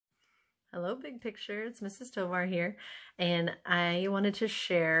Hello, Big Picture. It's Mrs. Tovar here, and I wanted to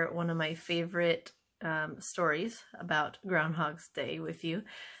share one of my favorite stories about Groundhog's Day with you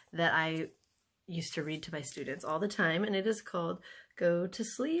that I used to read to my students all the time, and it is called Go to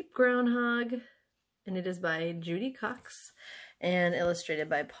Sleep, Groundhog, and it is by Judy Cox and illustrated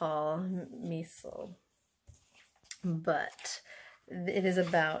by Paul Meisel. But it is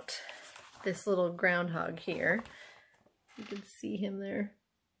about this little groundhog here. You can see him there.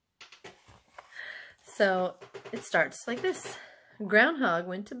 So it starts like this. Groundhog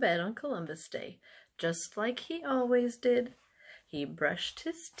went to bed on Columbus Day, just like he always did. He brushed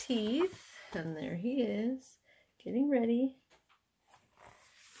his teeth, and there he is, getting ready.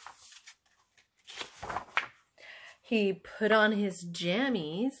 He put on his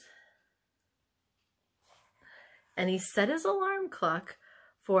jammies, and he set his alarm clock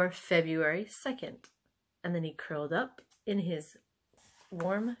for February 2nd. And then he curled up in his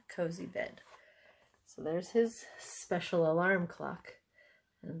warm, cozy bed. So there's his special alarm clock,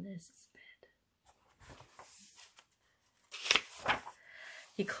 and there's his bed.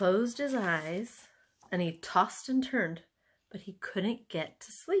 He closed his eyes, and he tossed and turned, but he couldn't get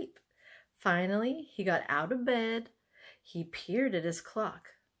to sleep. Finally, he got out of bed. He peered at his clock.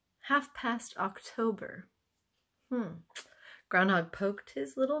 1/2 October. Groundhog poked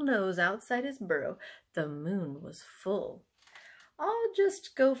his little nose outside his burrow. The moon was full. "I'll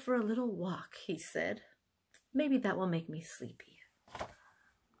just go for a little walk," he said. "Maybe that will make me sleepy."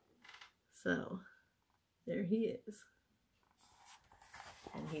 So, there he is.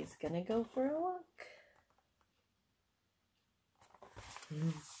 And he's gonna go for a walk.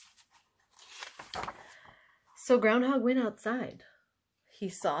 So Groundhog went outside. He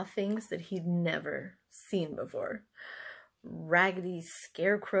saw things that he'd never seen before. Raggedy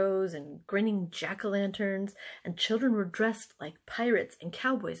scarecrows and grinning jack-o'-lanterns, and children were dressed like pirates and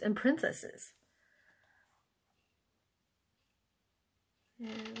cowboys and princesses.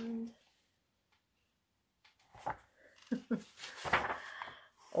 And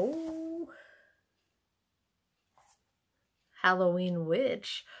oh, Halloween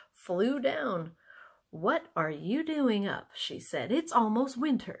witch flew down. "What are you doing up?" she said. "It's almost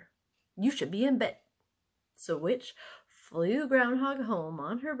winter. You should be in bed." So Witch flew Groundhog home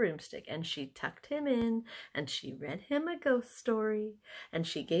on her broomstick, and she tucked him in, and she read him a ghost story, and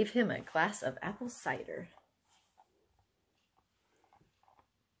she gave him a glass of apple cider.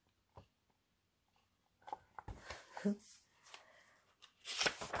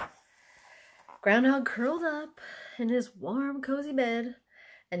 Groundhog curled up in his warm, cozy bed,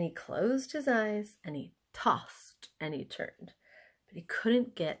 and he closed his eyes, and he tossed and he turned, but he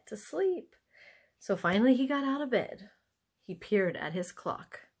couldn't get to sleep. So finally he got out of bed. He peered at his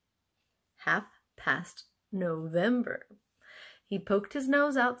clock. 1/2 November. He poked his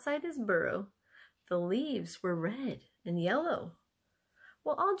nose outside his burrow. The leaves were red and yellow.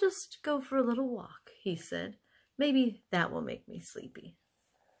 "Well, I'll just go for a little walk," he said. "Maybe that will make me sleepy."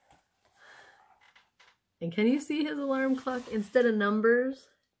 And can you see his alarm clock? Instead of numbers,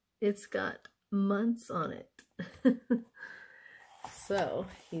 it's got months on it. So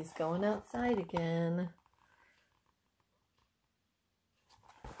he's going outside again.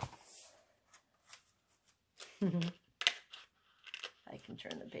 I can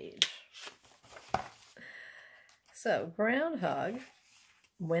turn the page. So Groundhog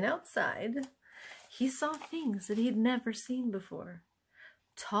went outside. He saw things that he'd never seen before.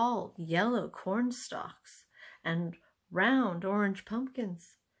 Tall yellow corn stalks and round orange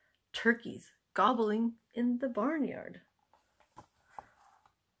pumpkins. Turkeys gobbling in the barnyard.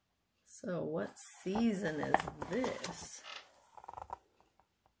 So what season is this?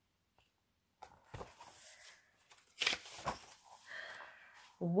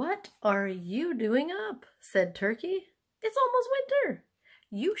 "What are you doing up?" said Turkey. "It's almost winter.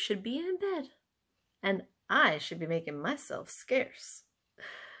 You should be in bed, and I should be making myself scarce."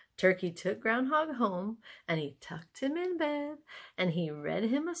 Turkey took Groundhog home, and he tucked him in bed, and he read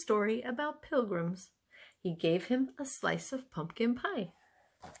him a story about pilgrims. He gave him a slice of pumpkin pie.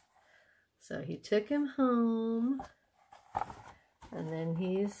 So he took him home, and then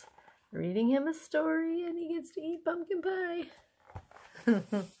he's reading him a story, and he gets to eat pumpkin pie.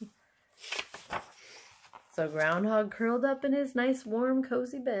 So Groundhog curled up in his nice, warm,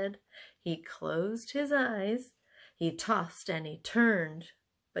 cozy bed. He closed his eyes. He tossed and he turned,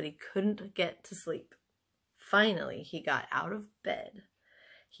 but he couldn't get to sleep. Finally, he got out of bed.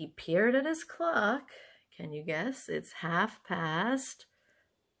 He peered at his clock. Can you guess? It's 1/2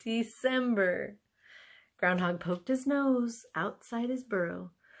 December. Groundhog poked his nose outside his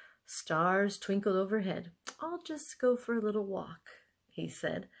burrow. Stars twinkled overhead. "I'll just go for a little walk." he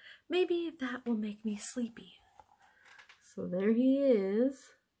said. Maybe that will make me sleepy. So there he is,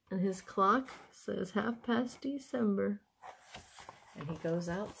 and his clock says December 30. And he goes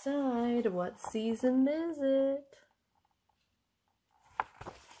outside. What season is it?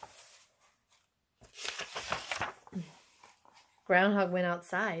 Groundhog went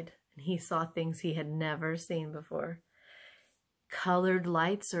outside, and he saw things he had never seen before. Colored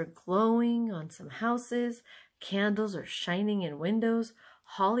lights are glowing on some houses, candles are shining in windows,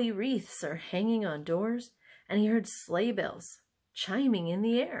 holly wreaths are hanging on doors, and he heard sleigh bells chiming in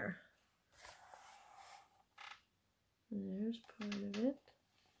the air. There's part of it.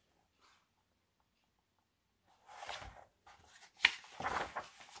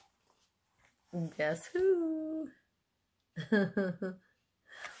 Guess who?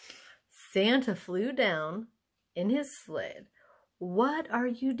 Santa flew down in his sled. What are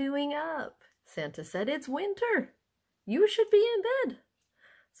you doing up? Santa said, it's winter. You should be in bed.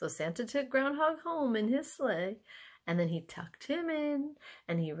 So Santa took Groundhog home in his sleigh, and then he tucked him in,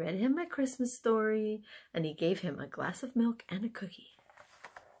 and he read him a Christmas story, and he gave him a glass of milk and a cookie.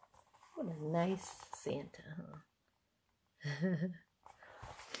 What a nice Santa, huh?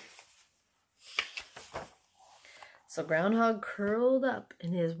 So Groundhog curled up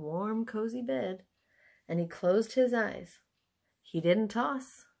in his warm, cozy bed, and he closed his eyes. He didn't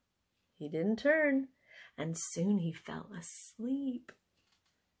toss, he didn't turn, and soon he fell asleep.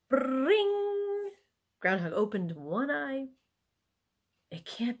 Bring! Groundhog opened one eye. It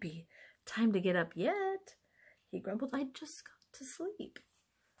can't be time to get up yet, he grumbled. I just got to sleep.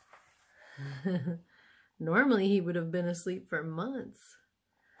 Normally he would have been asleep for months,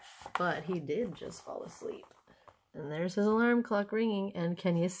 but he did just fall asleep. And there's his alarm clock ringing, and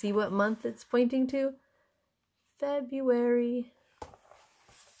can you see what month it's pointing to? February.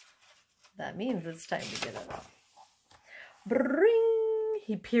 That means it's time to get up. Bring!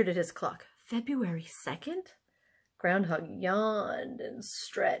 He peered at his clock. February 2nd? Groundhog yawned and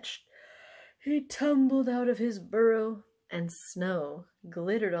stretched. He tumbled out of his burrow, and snow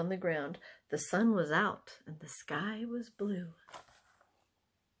glittered on the ground. The sun was out, and the sky was blue.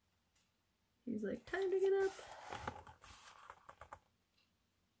 He's like, time to get up.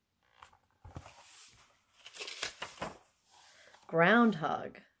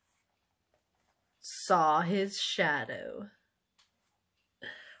 Groundhog saw his shadow.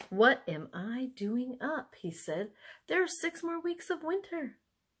 What am I doing up? He said. There are 6 more weeks of winter.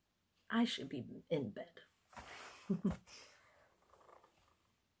 I should be in bed.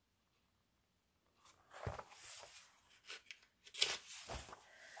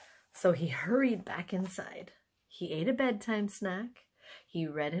 So he hurried back inside. He ate a bedtime snack. He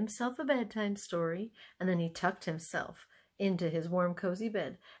read himself a bedtime story, and then he tucked himself into his warm, cozy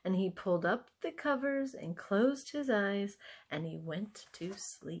bed, and he pulled up the covers and closed his eyes, and he went to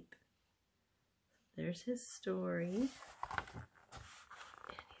sleep. There's his story, and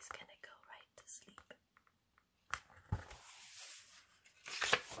he's gonna go right to sleep.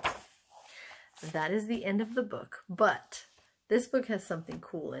 That is the end of the book, but this book has something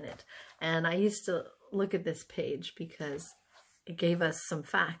cool in it, and I used to look at this page because it gave us some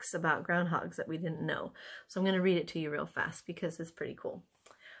facts about groundhogs that we didn't know. So I'm going to read it to you real fast because it's pretty cool.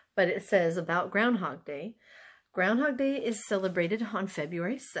 But it says about Groundhog Day. Groundhog Day is celebrated on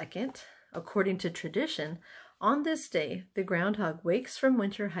February 2nd. According to tradition, on this day, the groundhog wakes from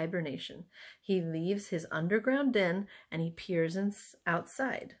winter hibernation. He leaves his underground den and he peers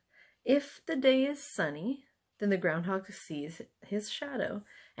outside. If the day is sunny, then the groundhog sees his shadow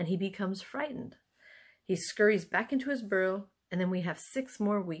and he becomes frightened. He scurries back into his burrow, and then we have 6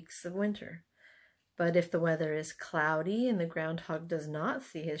 more weeks of winter. But if the weather is cloudy and the groundhog does not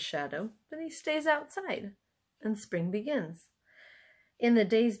see his shadow, then he stays outside, and spring begins. In the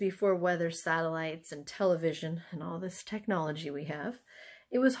days before weather satellites and television and all this technology we have,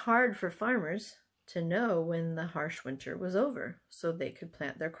 it was hard for farmers to know when the harsh winter was over so they could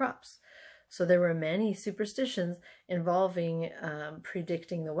plant their crops. So there were many superstitions involving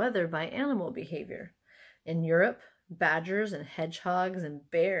predicting the weather by animal behavior. In Europe, badgers and hedgehogs and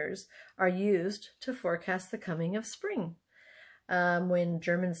bears are used to forecast the coming of spring. When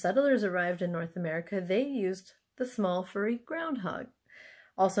German settlers arrived in North America, they used the small furry groundhog,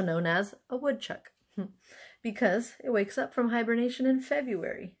 also known as a woodchuck, because it wakes up from hibernation in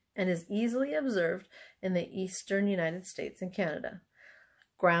February and is easily observed in the eastern United States and Canada.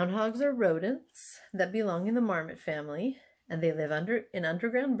 Groundhogs are rodents that belong in the marmot family, and they live in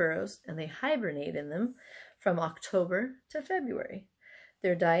underground burrows, and they hibernate in them from October to February.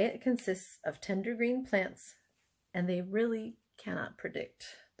 Their diet consists of tender green plants, and they really cannot predict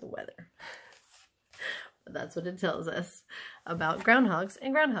the weather. That's what it tells us about groundhogs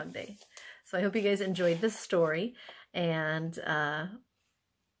and Groundhog Day. So I hope you guys enjoyed this story, and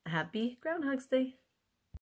happy Groundhog's Day.